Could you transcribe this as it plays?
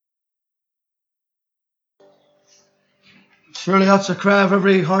Surely that's a cry of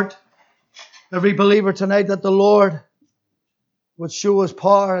every heart, every believer tonight, that the Lord would show His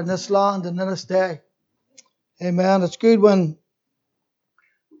power in this land and in this day. Amen. It's good when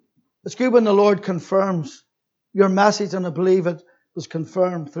the Lord confirms your message, and I believe it was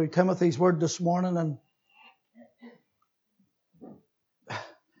confirmed through Timothy's word this morning. And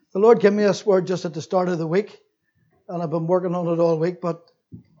the Lord gave me this word just at the start of the week, and I've been working on it all week, but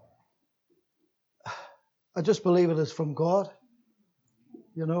I just believe it is from God.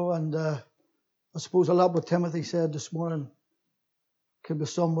 And I suppose a lot what Timothy said this morning can be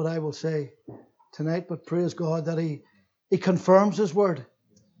some what I will say tonight, but praise God that He confirms His word.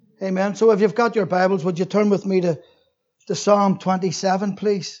 Amen. So if you've got your Bibles, would you turn with me to Psalm 27,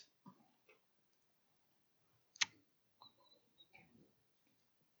 please?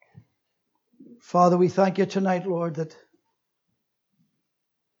 Father, we thank You tonight, Lord, that,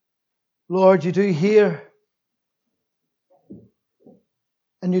 Lord, You do hear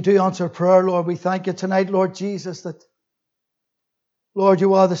and You do answer prayer, Lord. We thank You tonight, Lord Jesus, that, Lord,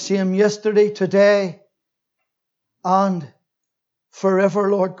 You are the same yesterday, today, and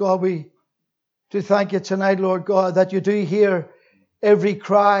forever, Lord God. We do thank You tonight, Lord God, that You do hear every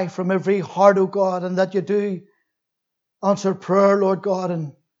cry from every heart, oh God, and that You do answer prayer, Lord God.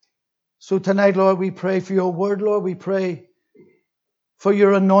 And so tonight, Lord, we pray for Your word, Lord. We pray for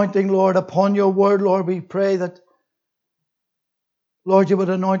Your anointing, Lord, upon Your word, Lord. We pray that, Lord, You would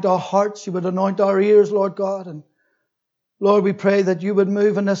anoint our hearts, You would anoint our ears, Lord God. And Lord, we pray that You would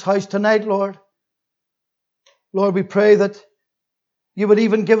move in this house tonight, Lord. Lord, we pray that You would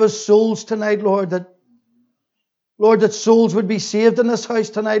even give us souls tonight, Lord, that souls would be saved in this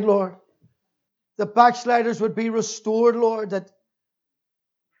house tonight, Lord. That backsliders would be restored, Lord. That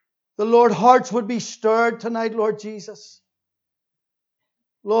the Lord, hearts would be stirred tonight, Lord Jesus.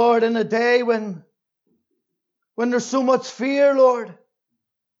 Lord, in a day when there's so much fear, Lord,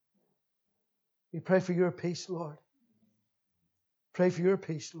 we pray for Your peace, Lord. Pray for Your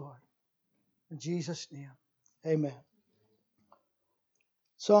peace, Lord. In Jesus' name, amen.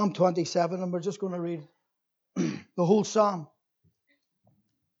 Psalm 27, and we're just going to read the whole psalm.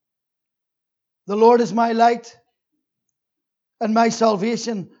 The Lord is my light and my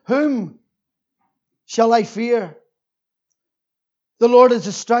salvation. Whom shall I fear? The Lord is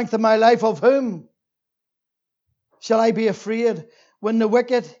the strength of my life. Of whom shall I be afraid? When the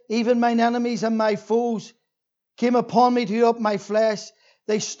wicked, even mine enemies and my foes, came upon me to eat up my flesh,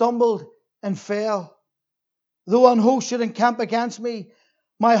 they stumbled and fell. Though an host should encamp against me,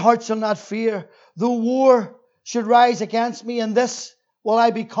 my heart shall not fear. Though war should rise against me, in this will I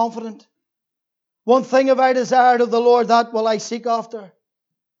be confident. One thing have I desired of the Lord, that will I seek after,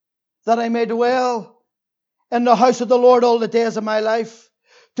 that I may dwell in the house of the Lord all the days of my life,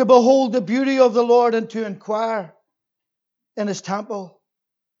 to behold the beauty of the Lord and to inquire in His temple.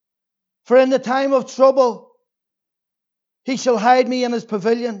 For in the time of trouble He shall hide me in His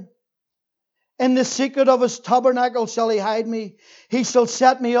pavilion. In the secret of His tabernacle shall He hide me. He shall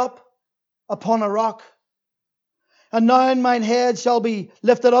set me up upon a rock. And now mine head shall be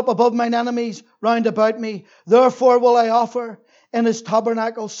lifted up above mine enemies round about me. Therefore will I offer in His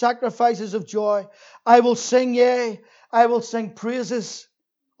tabernacle sacrifices of joy. I will sing, yea, I will sing praises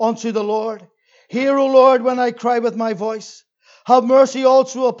unto the Lord. Hear, O Lord, when I cry with my voice. Have mercy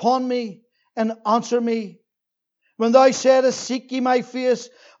also upon me and answer me. When Thou saidest, seek ye my face,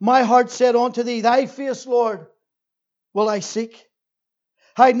 my heart said unto Thee, Thy face, Lord, will I seek.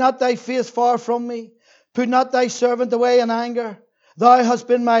 Hide not Thy face far from me. Put not Thy servant away in anger. Thou hast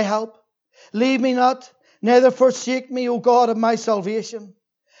been my help. Leave me not, neither forsake me, O God of my salvation.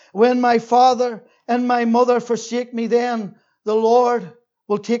 When my father and my mother forsake me, then the Lord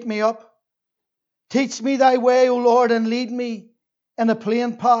will take me up. Teach me Thy way, O Lord, and lead me in a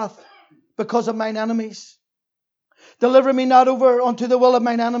plain path because of mine enemies. Deliver me not over unto the will of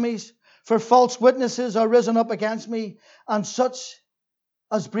mine enemies, for false witnesses are risen up against me, and such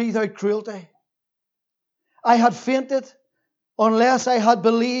as breathe out cruelty. I had fainted unless I had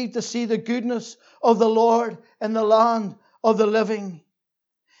believed to see the goodness of the Lord in the land of the living.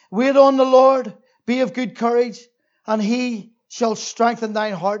 Wait on the Lord, be of good courage, and He shall strengthen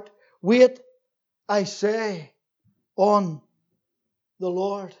thine heart. Wait, I say, on the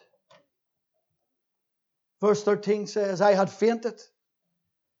Lord. Verse 13 says, I had fainted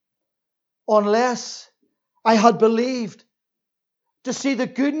unless I had believed to see the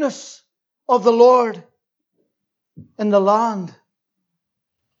goodness of the Lord in the land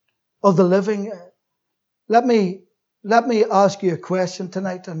of the living. Let me ask you a question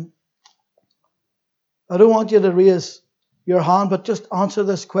tonight, and I don't want you to raise your hand, but just answer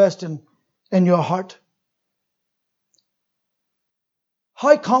this question in your heart.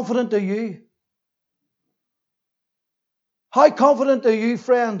 How confident are you? How confident are you,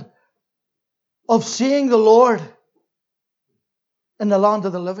 friend, of seeing the Lord in the land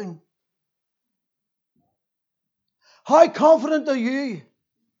of the living? How confident are you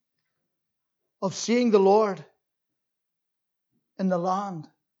of seeing the Lord in the land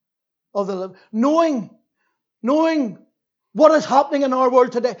of the living? Knowing what is happening in our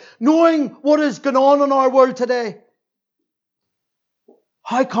world today, knowing what is going on in our world today.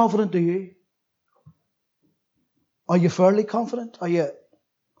 How confident are you? Are you fairly confident?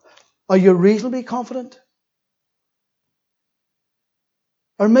 Are you reasonably confident?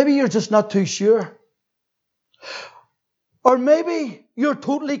 Or maybe you're just not too sure. Or maybe you're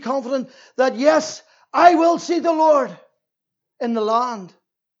totally confident that yes, I will see the Lord in the land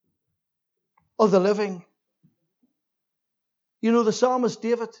of the living. You know, the psalmist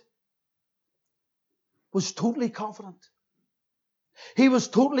David was totally confident. He was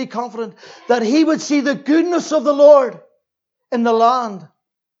totally confident that he would see the goodness of the Lord in the land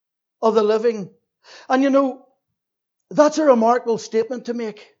of the living. And you know, that's a remarkable statement to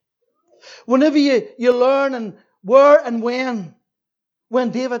make. Whenever you learn and where and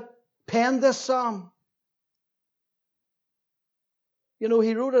when David penned this psalm, you know,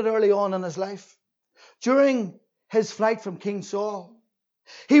 he wrote it early on in his life, during his flight from King Saul.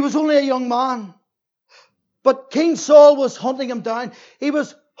 He was only a young man, but King Saul was hunting him down. He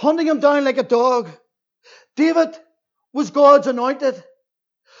was hunting him down like a dog. David was God's anointed.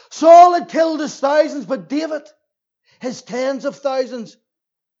 Saul had killed his thousands, but David, his tens of thousands.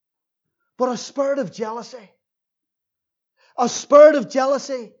 But a spirit of jealousy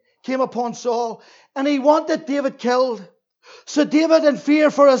came upon Saul, and he wanted David killed. So David, in fear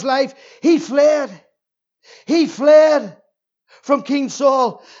for his life, he fled. He fled from King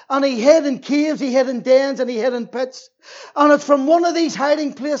Saul, and he hid in caves, he hid in dens, and he hid in pits. And it's from one of these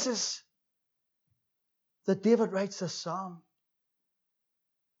hiding places that David writes this psalm.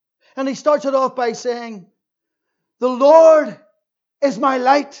 And he starts it off by saying, "The Lord is my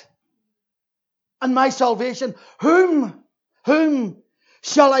light and my salvation. Whom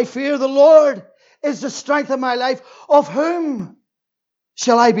shall I fear? The Lord is the strength of my life. Of whom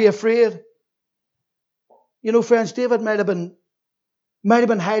shall I be afraid?" You know, friends, David might have been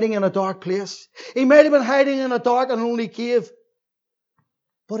hiding in a dark place. He might have been hiding in a dark and lonely cave.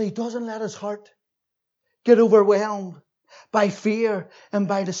 But he doesn't let his heart get overwhelmed by fear and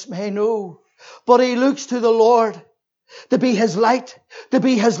by dismay. No. But he looks to the Lord to be his light,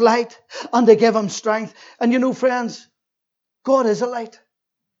 and to give him strength. And you know, friends, God is a light.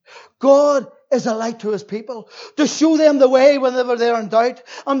 God is a light to his people, to show them the way whenever they are in doubt,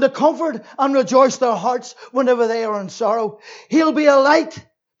 and to comfort and rejoice their hearts whenever they are in sorrow. He'll be a light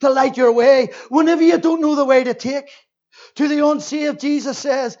to light your way whenever you don't know the way to take. To the unsaved, Jesus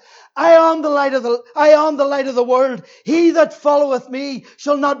says, I am the light of the world. He that followeth me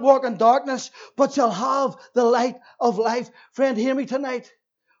shall not walk in darkness, but shall have the light of life. Friend, hear me tonight.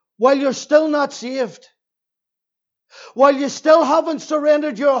 While you're still not saved, while you still haven't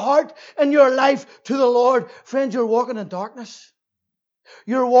surrendered your heart and your life to the Lord, friend, you're walking in darkness.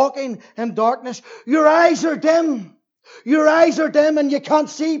 You're walking in darkness. Your eyes are dim. Your eyes are dim and you can't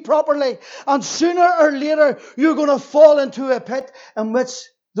see properly. And sooner or later, you're going to fall into a pit in which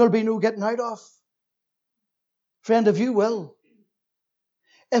there'll be no getting out of. Friend, if you will,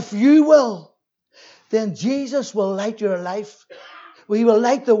 then Jesus will light your life. He will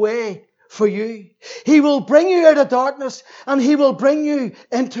light the way for you. He will bring you out of darkness, and He will bring you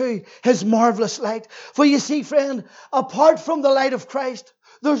into His marvelous light. For you see, friend, apart from the light of Christ,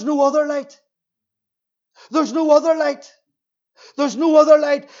 there's no other light. There's no other light. There's no other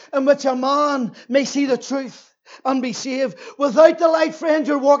light in which a man may see the truth and be saved. Without the light, friend,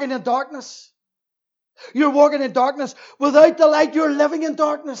 you're walking in darkness. You're walking in darkness. Without the light, you're living in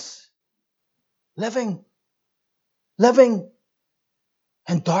darkness. Living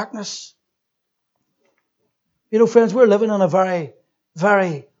in darkness. You know, friends, we're living in a very,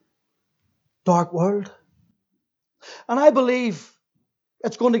 very dark world. And I believe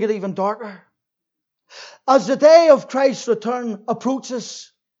it's going to get even darker. As the day of Christ's return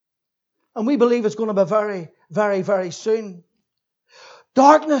approaches, and we believe it's going to be very, very, very soon,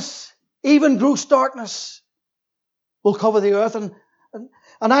 darkness, even gross darkness, will cover the earth. And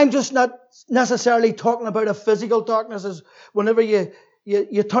I'm just not necessarily talking about a physical darkness as whenever you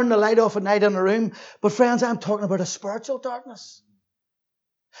turn the light off at night in a room. But friends, I'm talking about a spiritual darkness.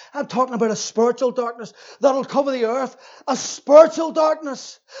 I'm talking about a spiritual darkness that'll cover the earth. A spiritual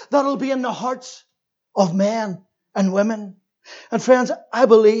darkness that'll be in the hearts of men and women. And friends, I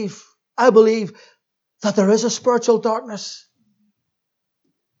believe that there is a spiritual darkness.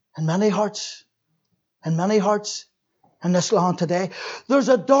 in many hearts, in many hearts in this land today. There's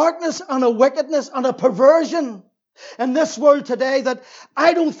a darkness and a wickedness and a perversion in this world today that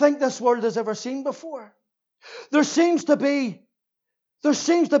I don't think this world has ever seen before. There seems to be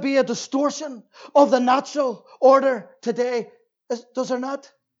a distortion of the natural order today, does there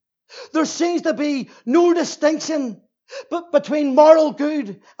not? There seems to be no distinction between moral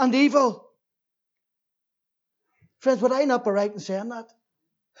good and evil. Friends, would I not be right in saying that?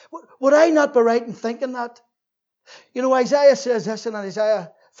 Would I not be right in thinking that? You know, Isaiah says this in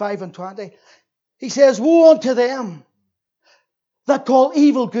Isaiah 5:20. He says, "Woe unto them that call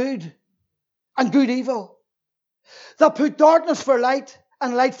evil good and good evil, that put darkness for light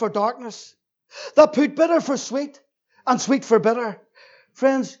and light for darkness, that put bitter for sweet and sweet for bitter."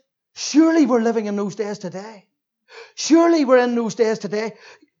 Friends, surely we're living in those days today. Surely we're in those days today.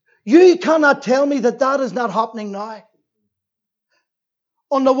 You cannot tell me that that is not happening now.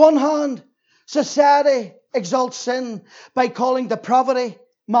 On the one hand, society exalts sin by calling depravity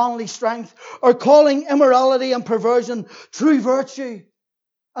manly strength, or calling immorality and perversion true virtue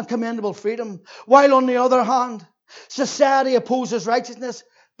and commendable freedom. While on the other hand, society opposes righteousness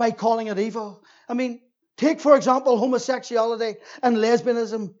by calling it evil. I mean, take for example homosexuality and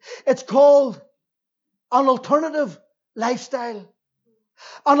lesbianism. It's called an alternative lifestyle.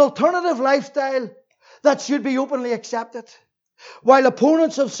 An alternative lifestyle that should be openly accepted. While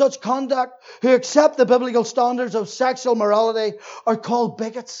opponents of such conduct who accept the biblical standards of sexual morality are called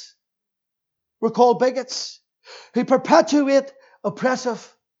bigots. We're called bigots who perpetuate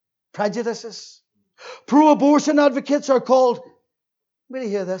oppressive prejudices. Pro-abortion advocates are called, wait till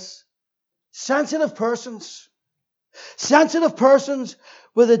you hear this, sensitive persons. Sensitive persons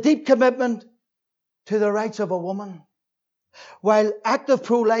with a deep commitment to the rights of a woman. While active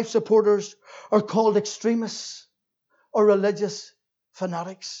pro-life supporters are called extremists or religious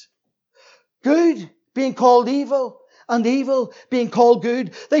fanatics. Good being called evil and evil being called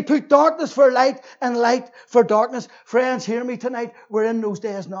good. They put darkness for light and light for darkness. Friends, hear me tonight. We're in those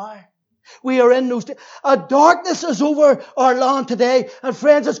days now. We are in those days. A darkness is over our land today. And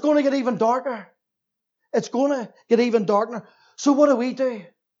friends, it's going to get even darker. It's going to get even darker. So what do we do?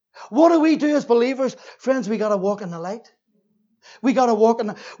 What do we do as believers? Friends, we got to walk in the light. We got to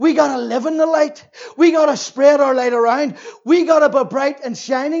live in the light. We got to spread our light around. We got to be bright and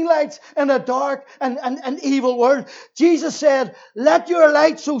shining lights in a dark and evil world. Jesus said, "Let your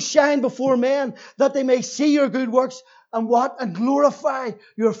light so shine before men that they may see your good works and what? And glorify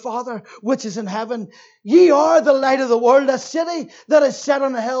your Father which is in heaven. Ye are the light of the world. A city that is set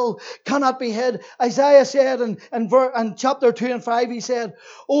on a hill cannot be hid." Isaiah said in chapter 2 and 5, he said,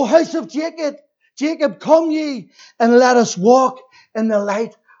 "O house of Jacob, come ye and let us walk in the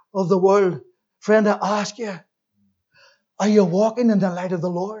light of the world." Friend, I ask you, are you walking in the light of the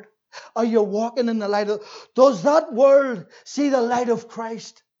Lord? Are you walking in the light of... Does that world see the light of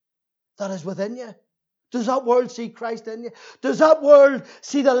Christ that is within you? Does that world see Christ in you? Does that world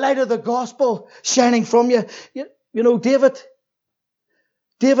see the light of the gospel shining from you? You know, David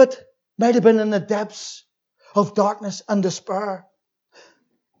might have been in the depths of darkness and despair.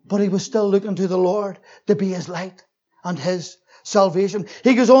 But he was still looking to the Lord to be his light and his salvation.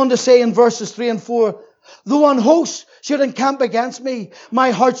 He goes on to say in verses 3 and 4, "Though an host should encamp against me, my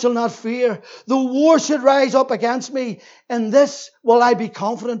heart shall not fear. Though war should rise up against me, in this will I be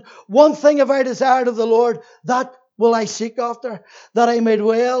confident. One thing have I desired of the Lord, that will I seek after, that I may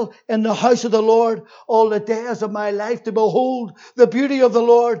dwell in the house of the Lord all the days of my life, to behold the beauty of the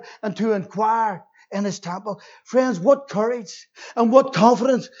Lord and to inquire in his temple." Friends, what courage and what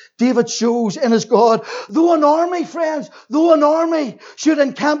confidence David shows in his God. Though an army should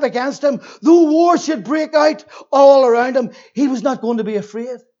encamp against him, though war should break out all around him, he was not going to be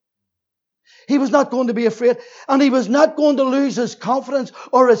afraid. He was not going to be afraid. And he was not going to lose his confidence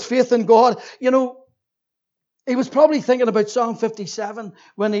or his faith in God. You know, he was probably thinking about Psalm 57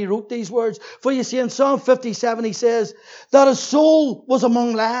 when he wrote these words. For you see, in Psalm 57 he says that his soul was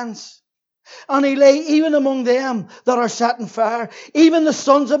among lions. And he lay even among them that are set in fire, even the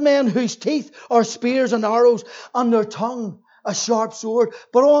sons of men whose teeth are spears and arrows, and their tongue a sharp sword.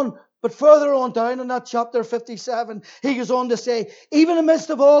 But further on down in that chapter 57, he goes on to say, even in the midst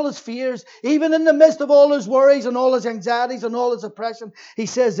of all his fears, even in the midst of all his worries and all his anxieties and all his oppression, he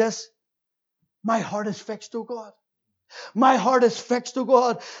says this, "My heart is fixed, O God. My heart is fixed, O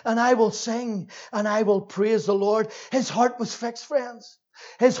God, and I will sing and I will praise the Lord." His heart was fixed, friends.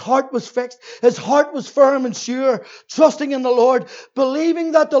 His heart was fixed. His heart was firm and sure, trusting in the Lord,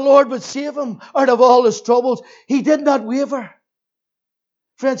 believing that the Lord would save him out of all his troubles. He did not waver.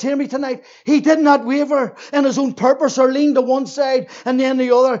 Friends, hear me tonight. He did not waver in his own purpose or lean to one side and then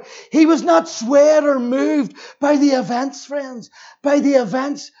the other. He was not swayed or moved by the events, friends, by the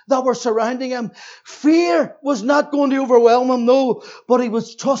events that were surrounding him. Fear was not going to overwhelm him, no, but he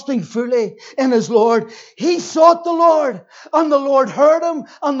was trusting fully in his Lord. He sought the Lord, and the Lord heard him,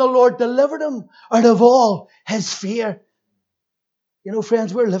 and the Lord delivered him out of all his fear. You know,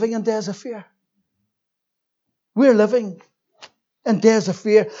 friends, we're living in days of fear. We're living in days of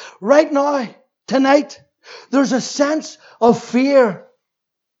fear. Right now, tonight, there's a sense of fear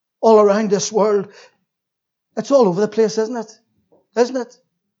all around this world. It's all over the place, isn't it? Isn't it?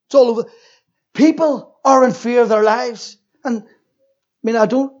 It's all over. People are in fear of their lives. And I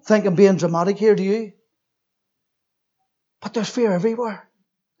don't think I'm being dramatic here, do you? But there's fear everywhere.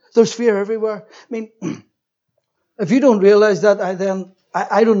 There's fear everywhere. If you don't realize that,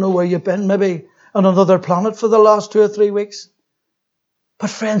 I don't know where you've been, maybe on another planet for the last 2 or 3 weeks. But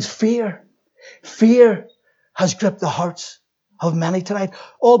friends, fear has gripped the hearts of many tonight,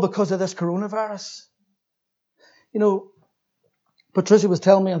 all because of this coronavirus. You know, Patricia was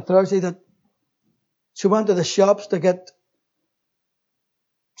telling me on Thursday that she went to the shops to get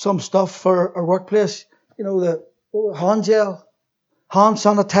some stuff for her workplace. You know, the hand gel, hand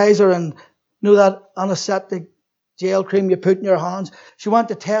sanitizer, and that antiseptic gel cream you put in your hands. She went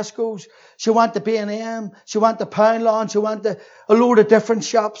to Tesco's. She went to B&M. She went to Poundland. She went to a load of different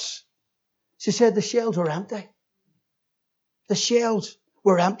shops. She said the shelves were empty. The shelves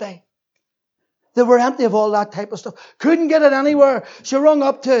were empty. They were empty of all that type of stuff. Couldn't get it anywhere. She rung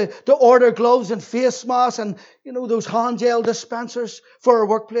up to order gloves and face masks and, those hand gel dispensers for her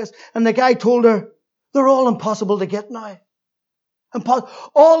workplace. And the guy told her, they're all impossible to get now.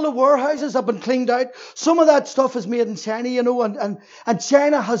 All the warehouses have been cleaned out. Some of that stuff is made in China, and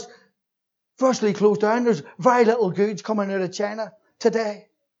China has virtually closed down. There's very little goods coming out of China today.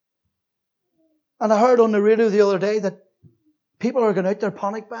 And I heard on the radio the other day that people are going out, they're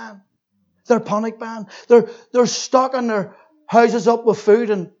panic buying. They're panic buying. They're stocking their houses up with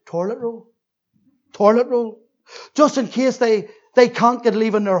food and toilet roll. Toilet roll. Just in case they can't get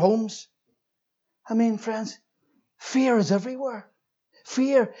leaving their homes. Friends, fear is everywhere.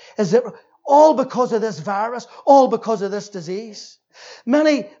 Fear is everywhere. All because of this virus. All because of this disease.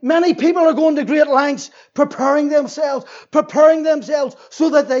 Many people are going to great lengths preparing themselves so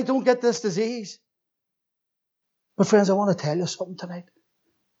that they don't get this disease. But friends, I want to tell you something tonight.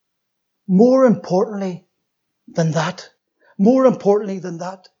 More importantly than that,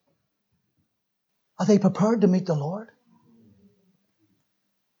 are they prepared to meet the Lord?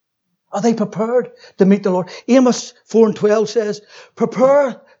 Are they prepared to meet the Lord? Amos 4:12 says,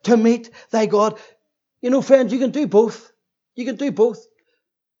 prepare to meet thy God. Friends, you can do both. You can do both.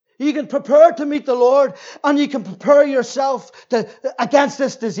 You can prepare to meet the Lord, and you can prepare yourself against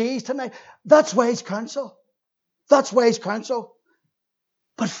this disease tonight. That's wise counsel. That's wise counsel.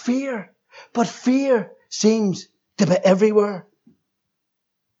 But fear seems to be everywhere.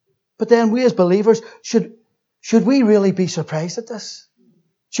 But then we as believers, should we really be surprised at this?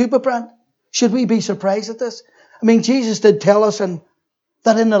 Should we, Brent? Should we be surprised at this? Jesus did tell us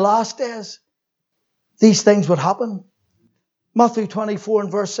that in the last days, these things would happen. Matthew 24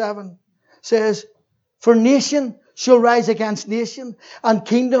 and verse 7 says, for nation shall rise against nation, and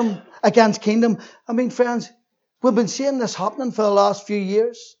kingdom against kingdom. Friends, we've been seeing this happening for the last few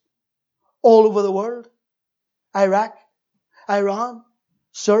years. All over the world. Iraq, Iran,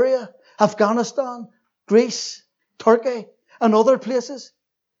 Syria, Afghanistan, Greece, Turkey, and other places.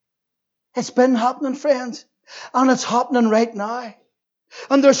 It's been happening, friends. And it's happening right now.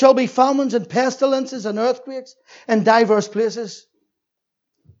 And there shall be famines and pestilences and earthquakes in diverse places.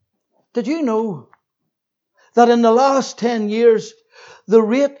 Did you know that in the last 10 years, the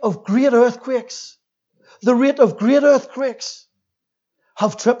rate of great earthquakes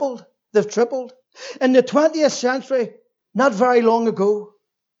have tripled? They've tripled. In the 20th century, not very long ago,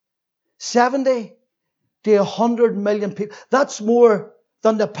 70 to 100 million people. That's more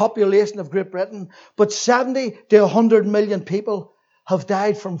than the population of Great Britain. But 70 to 100 million people have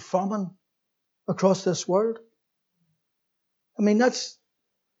died from famine across this world. That's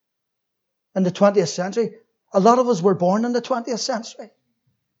in the 20th century. A lot of us were born in the 20th century.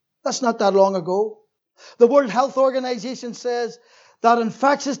 That's not that long ago. The World Health Organization says that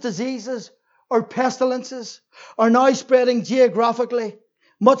infectious diseases or pestilences are now spreading geographically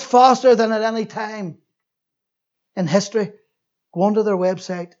much faster than at any time in history. Go onto their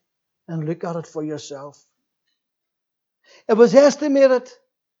website and look at it for yourself. It was estimated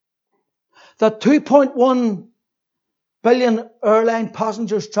that 2.1 billion airline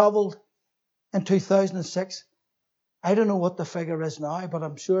passengers travelled in 2006. I don't know what the figure is now, but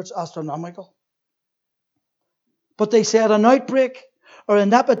I'm sure it's astronomical. But they said an outbreak or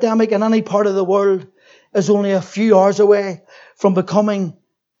an epidemic in any part of the world is only a few hours away from becoming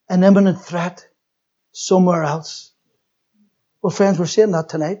an imminent threat somewhere else. Well, friends, we're seeing that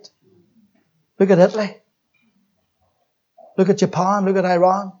tonight. Look at Italy. Look at Japan. Look at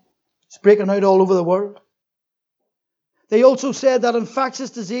Iran. It's breaking out all over the world. They also said that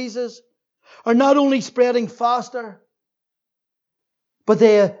infectious diseases are not only spreading faster, but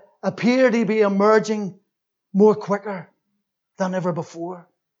they appear to be emerging more quicker than ever before.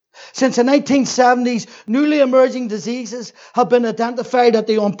 Since the 1970s, newly emerging diseases have been identified at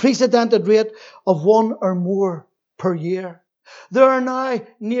the unprecedented rate of 1 or more per year. There are now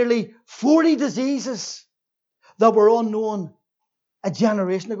nearly 40 diseases that were unknown a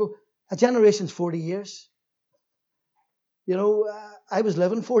generation ago. A generation's 40 years. You know, I was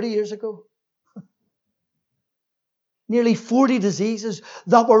living 40 years ago. Nearly 40 diseases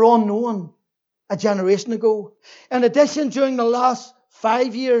that were unknown a generation ago. In addition, during the last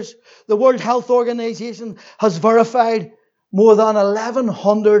 5 years, the World Health Organization has verified more than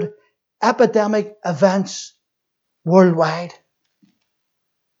 1,100 epidemic events worldwide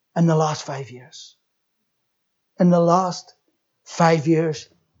in the last 5 years. In the last 5 years.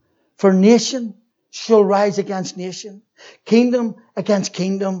 For nation shall rise against nation, kingdom against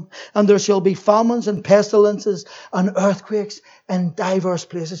kingdom, and there shall be famines and pestilences and earthquakes in diverse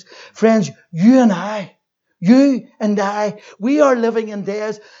places. Friends, you and I, we are living in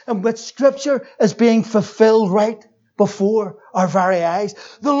days in which Scripture is being fulfilled right before our very eyes.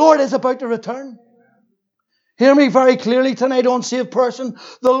 The Lord is about to return. Hear me very clearly tonight, unsaved person.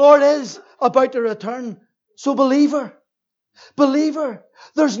 The Lord is about to return. So believer,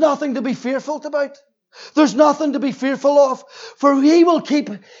 there's nothing to be fearful about. There's nothing to be fearful of. For He will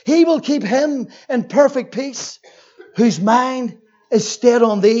keep him in perfect peace, whose mind is stayed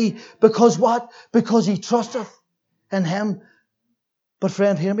on thee. Because what? Because he trusteth in Him. But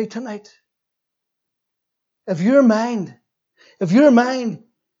friend, hear me tonight. If your mind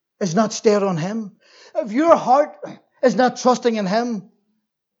is not stayed on Him, if your heart is not trusting in Him,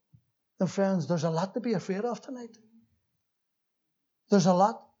 then friends, there's a lot to be afraid of tonight. There's a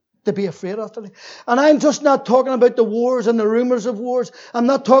lot to be afraid of tonight. And I'm just not talking about the wars and the rumors of wars. I'm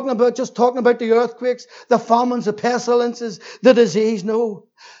not talking about the earthquakes, the famines, the pestilences, the disease. No.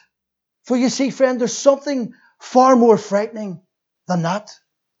 For you see, friend, there's something far more frightening than that.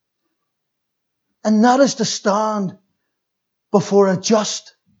 And that is to stand before a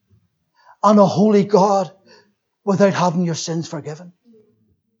just and a holy God without having your sins forgiven.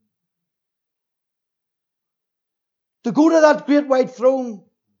 To go to that great white throne,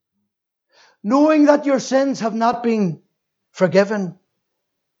 knowing that your sins have not been forgiven.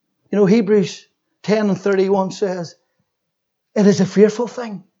 You know, Hebrews 10:31 says, it is a fearful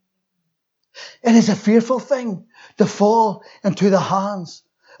thing. It is a fearful thing to fall into the hands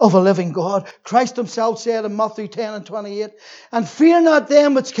of a living God. Christ Himself said in Matthew 10:28, and fear not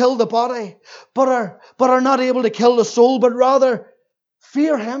them which kill the body, but are not able to kill the soul, but rather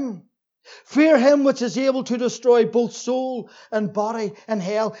fear Him. Fear Him which is able to destroy both soul and body in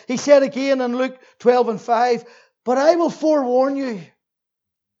hell. He said again in Luke 12:5, but I will forewarn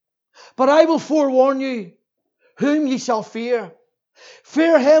you whom ye shall fear.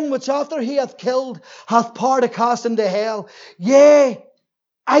 Fear Him which after He hath killed hath power to cast into hell. Yea,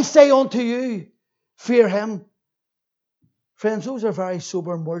 I say unto you, fear Him. Friends, those are very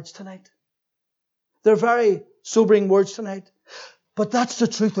sobering words tonight. They're very sobering words tonight. But that's the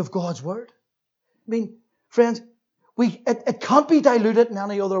truth of God's Word. I mean, friends, it can't be diluted in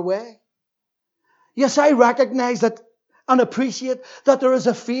any other way. Yes, I recognize that and appreciate that there is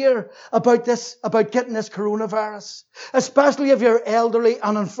a fear about getting this coronavirus, especially if you're elderly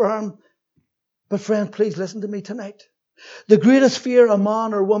and infirm. But friend, please listen to me tonight. The greatest fear a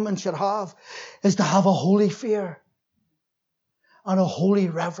man or woman should have is to have a holy fear and a holy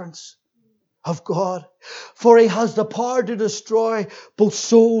reverence of God. For He has the power to destroy both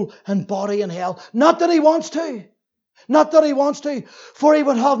soul and body in hell. Not that He wants to. For He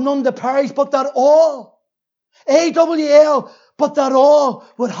would have none to perish, but that all, A-W-L, but that all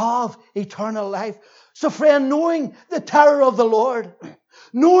would have eternal life. So friend, knowing the terror of the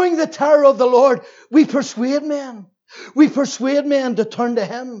Lord, we persuade men. We persuade men to turn to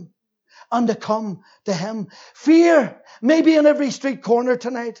Him and to come to Him. Fear may be in every street corner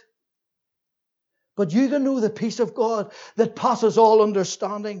tonight. But you can know the peace of God that passes all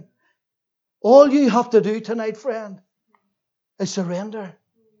understanding. All you have to do tonight, friend, is surrender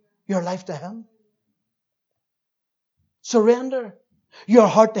your life to Him. Surrender your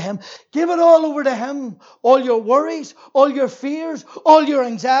heart to Him. Give it all over to Him. All your worries, all your fears, all your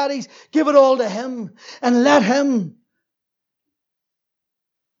anxieties, give it all to Him. And let Him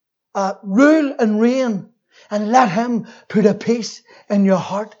rule and reign. And let Him put a peace in your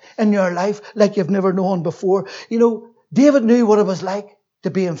heart, in your life, like you've never known before. You know, David knew what it was like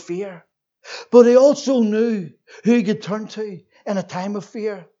to be in fear. But he also knew who he could turn to in a time of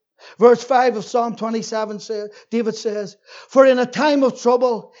fear. Verse 5 of Psalm 27 says, David says, "For in a time of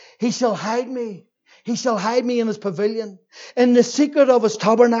trouble He shall hide me. He shall hide me in His pavilion. In the secret of His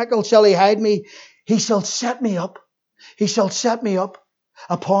tabernacle shall He hide me. He shall set me up. He shall set me up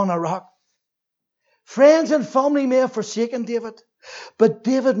upon a rock." Friends and family may have forsaken David, but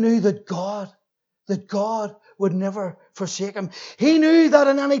David knew that God would never forsake him. He knew that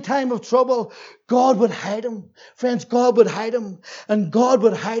in any time of trouble, God would hide him. Friends, God would hide him. And God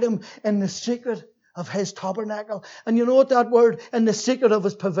would hide him in the secret of His tabernacle. And you know what that word, in the secret of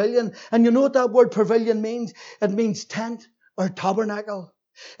His pavilion, and you know what that word pavilion means? It means tent or tabernacle.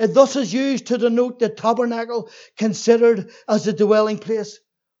 It thus is used to denote the tabernacle considered as the dwelling place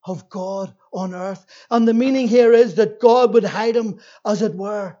of God on earth. And the meaning here is that God would hide him, as it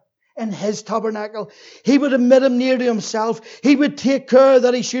were, in His tabernacle. He would admit him near to Himself. He would take care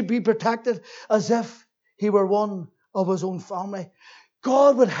that he should be protected as if he were one of His own family.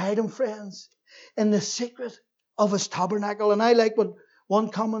 God would hide him, friends, in the secret of His tabernacle. And I like what one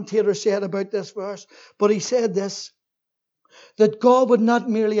commentator said about this verse. But he said this, that God would not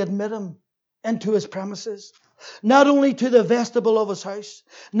merely admit him into His premises, not only to the vestibule of His house,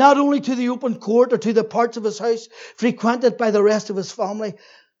 not only to the open court or to the parts of His house frequented by the rest of His family,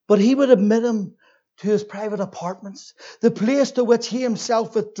 but He would admit him to His private apartments, the place to which He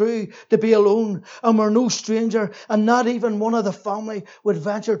Himself withdrew to be alone, and where no stranger and not even one of the family would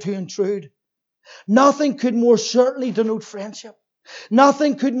venture to intrude. Nothing could more certainly denote friendship.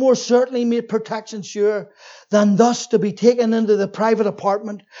 Nothing could more certainly make protection sure than thus to be taken into the private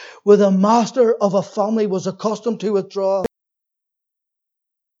apartment where the master of a family was accustomed to withdraw.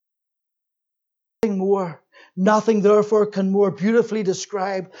 Nothing therefore can more beautifully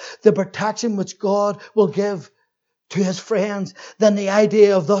describe the protection which God will give to His friends than the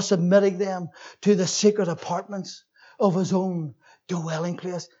idea of thus admitting them to the secret apartments of His own dwelling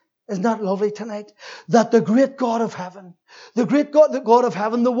place. Isn't that lovely tonight? That the great God of heaven, the God of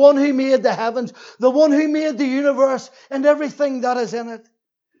heaven, the one who made the heavens, the one who made the universe and everything that is in it,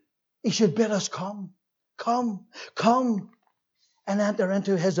 He should bid us come and enter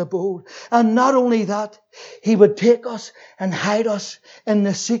into His abode. And not only that, He would take us and hide us in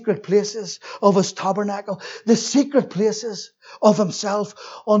the secret places of His tabernacle, the secret places of Himself,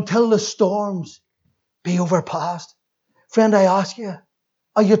 until the storms be overpassed. Friend, I ask you,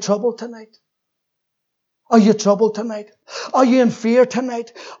 are you troubled tonight? Are you troubled tonight? Are you in fear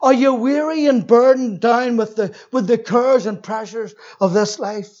tonight? Are you weary and burdened down with the cares and pressures of this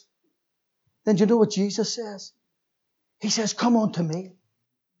life? Then you know what Jesus says? He says, "Come unto me.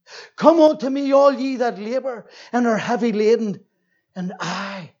 Come unto me, all ye that labour and are heavy laden, and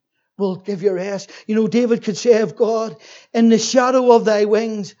I will give you rest." You know, David could say of God, "In the shadow of Thy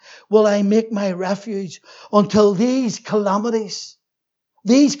wings will I make my refuge until these calamities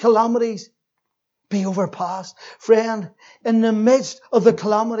be overpassed." Friend, in the midst of the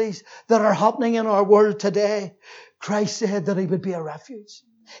calamities that are happening in our world today, Christ said that He would be a refuge.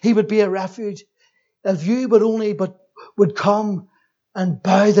 He would be a refuge if you would come and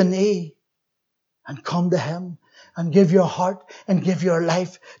bow the knee and come to Him and give your heart and give your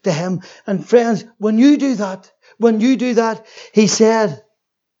life to Him. And friends, when you do that, He said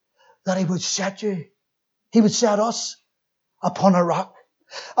that He would set us upon a rock.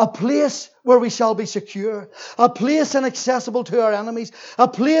 A place where we shall be secure. A place inaccessible to our enemies. A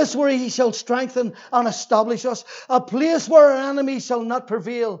place where He shall strengthen and establish us. A place where our enemies shall not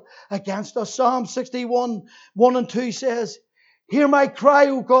prevail against us. Psalm 61, 1 and 2 says, "Hear my cry,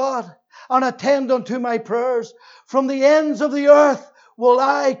 O God, and attend unto my prayers. From the ends of the earth will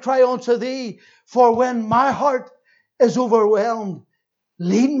I cry unto Thee. For when my heart is overwhelmed,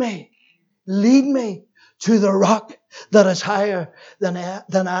 lead me to the rock that is higher than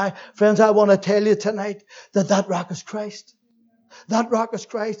I." Friends, I want to tell you tonight that rock is Christ. That rock is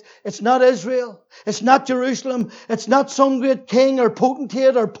Christ. It's not Israel. It's not Jerusalem. It's not some great king or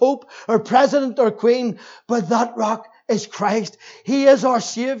potentate or pope or president or queen. But that rock is Christ. He is our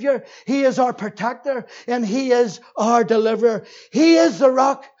Savior. He is our protector. And He is our deliverer. He is the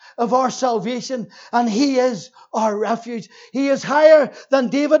rock of our salvation, and He is our refuge. He is higher than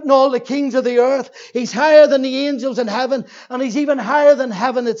David and all the kings of the earth. He's higher than the angels in heaven, and He's even higher than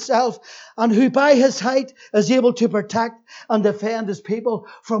heaven itself, and who by His height is able to protect and defend His people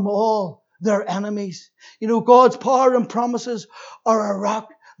from all their enemies. You know, God's power and promises are a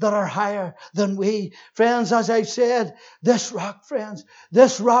rock that are higher than we. Friends, as I've said, this rock, friends,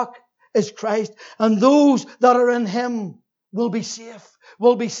 this rock is Christ, and those that are in Him will be safe,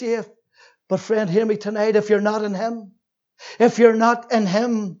 will be safe. But friend, hear me tonight, if you're not in Him, if you're not in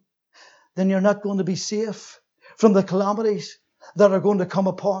Him, then you're not going to be safe from the calamities that are going to come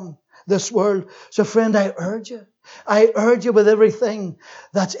upon this world. So friend, I urge you with everything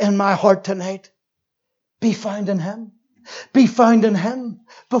that's in my heart tonight, be found in Him. Be found in Him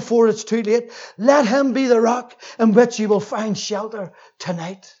before it's too late. Let Him be the rock in which you will find shelter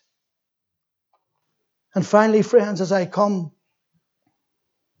tonight. And finally, friends, as I come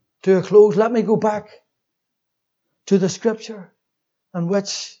to a close, let me go back to the scripture in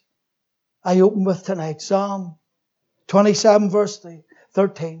which I open with tonight. Psalm 27 verse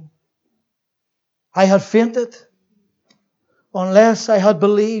 13. I had fainted unless I had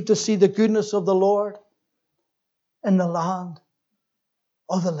believed to see the goodness of the Lord in the land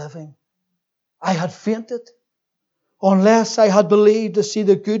of the living. I had fainted unless I had believed to see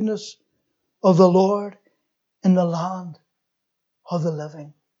the goodness of the Lord in the land of the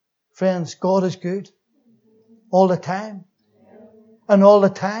living. Friends, God is good all the time. And all the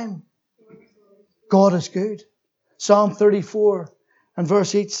time, God is good. Psalm 34 and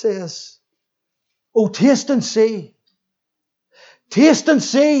verse 8 says, "Oh, taste and see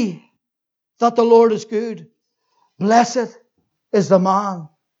that the Lord is good. Blessed is the man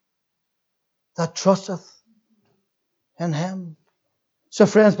that trusteth in Him." So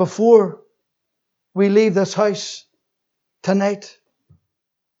friends, before we leave this house tonight,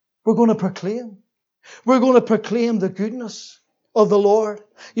 we're going to proclaim the goodness of the Lord.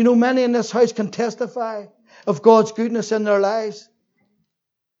 You know, many in this house can testify of God's goodness in their lives.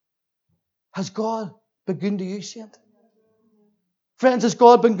 Has God been good to you, saint? Friends, has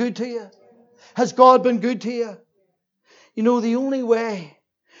God been good to you? Has God been good to you? You know, the only way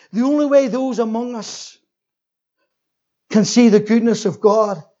those among us can see the goodness of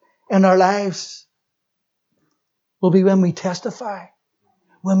God in our lives will be when we testify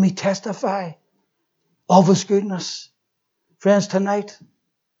of His goodness. Friends, tonight,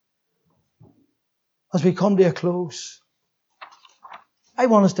 as we come to a close, I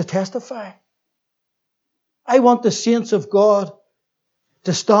want us to testify. I want the saints of God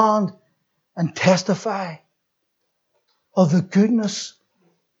to stand and testify of the goodness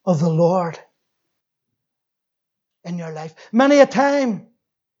of the Lord in your life. Many a time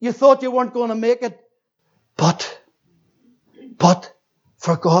you thought you weren't going to make it, but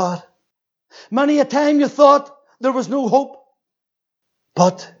for God. Many a time you thought there was no hope,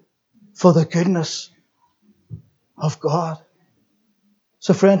 but for the goodness of God.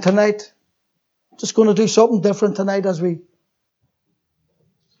 So friend, tonight, I'm just going to do something different tonight as we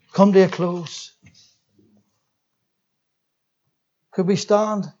come to a close. Could we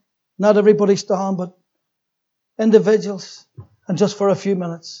stand? Not everybody stand, but individuals, and just for a few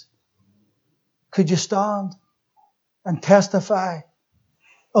minutes. Could you stand and testify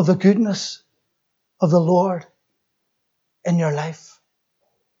of the goodness of the Lord in your life?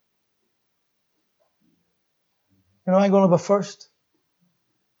 You know, I'm going to be first.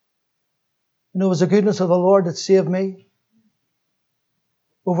 You know, it was the goodness of the Lord that saved me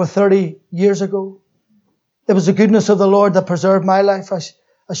over 30 years ago. It was the goodness of the Lord that preserved my life.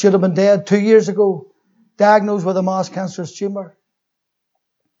 I should have been dead 2 years ago, diagnosed with a mass cancerous tumor.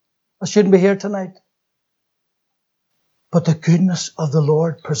 I shouldn't be here tonight. But the goodness of the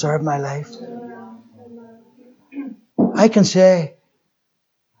Lord preserved my life. I can say,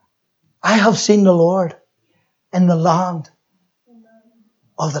 I have seen the Lord in the land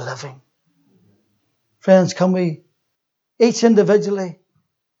of the living. Friends, can we each individually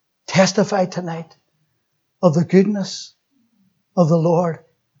testify tonight of the goodness of the Lord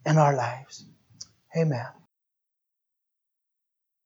in our lives? Amen.